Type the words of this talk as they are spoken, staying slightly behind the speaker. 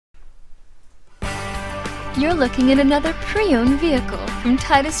You're looking at another pre-owned vehicle from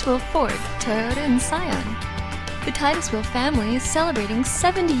Titus Ford, Toyota and Scion. The Titus family is celebrating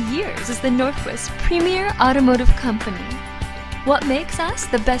 70 years as the Northwest's premier automotive company. What makes us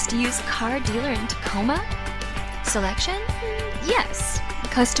the best used car dealer in Tacoma? Selection? Yes.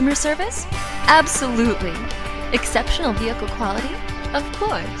 Customer service? Absolutely. Exceptional vehicle quality? Of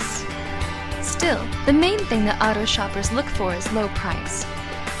course. Still, the main thing that auto shoppers look for is low price.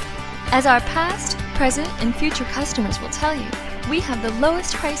 As our past, present, and future customers will tell you, we have the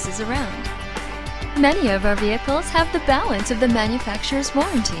lowest prices around. Many of our vehicles have the balance of the manufacturer's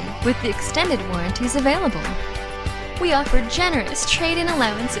warranty, with the extended warranties available. We offer generous trade-in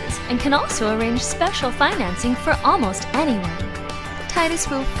allowances and can also arrange special financing for almost anyone. Titus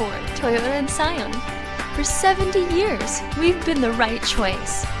Ford, Toyota and Scion. For 70 years, we've been the right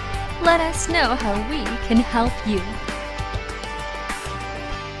choice. Let us know how we can help you.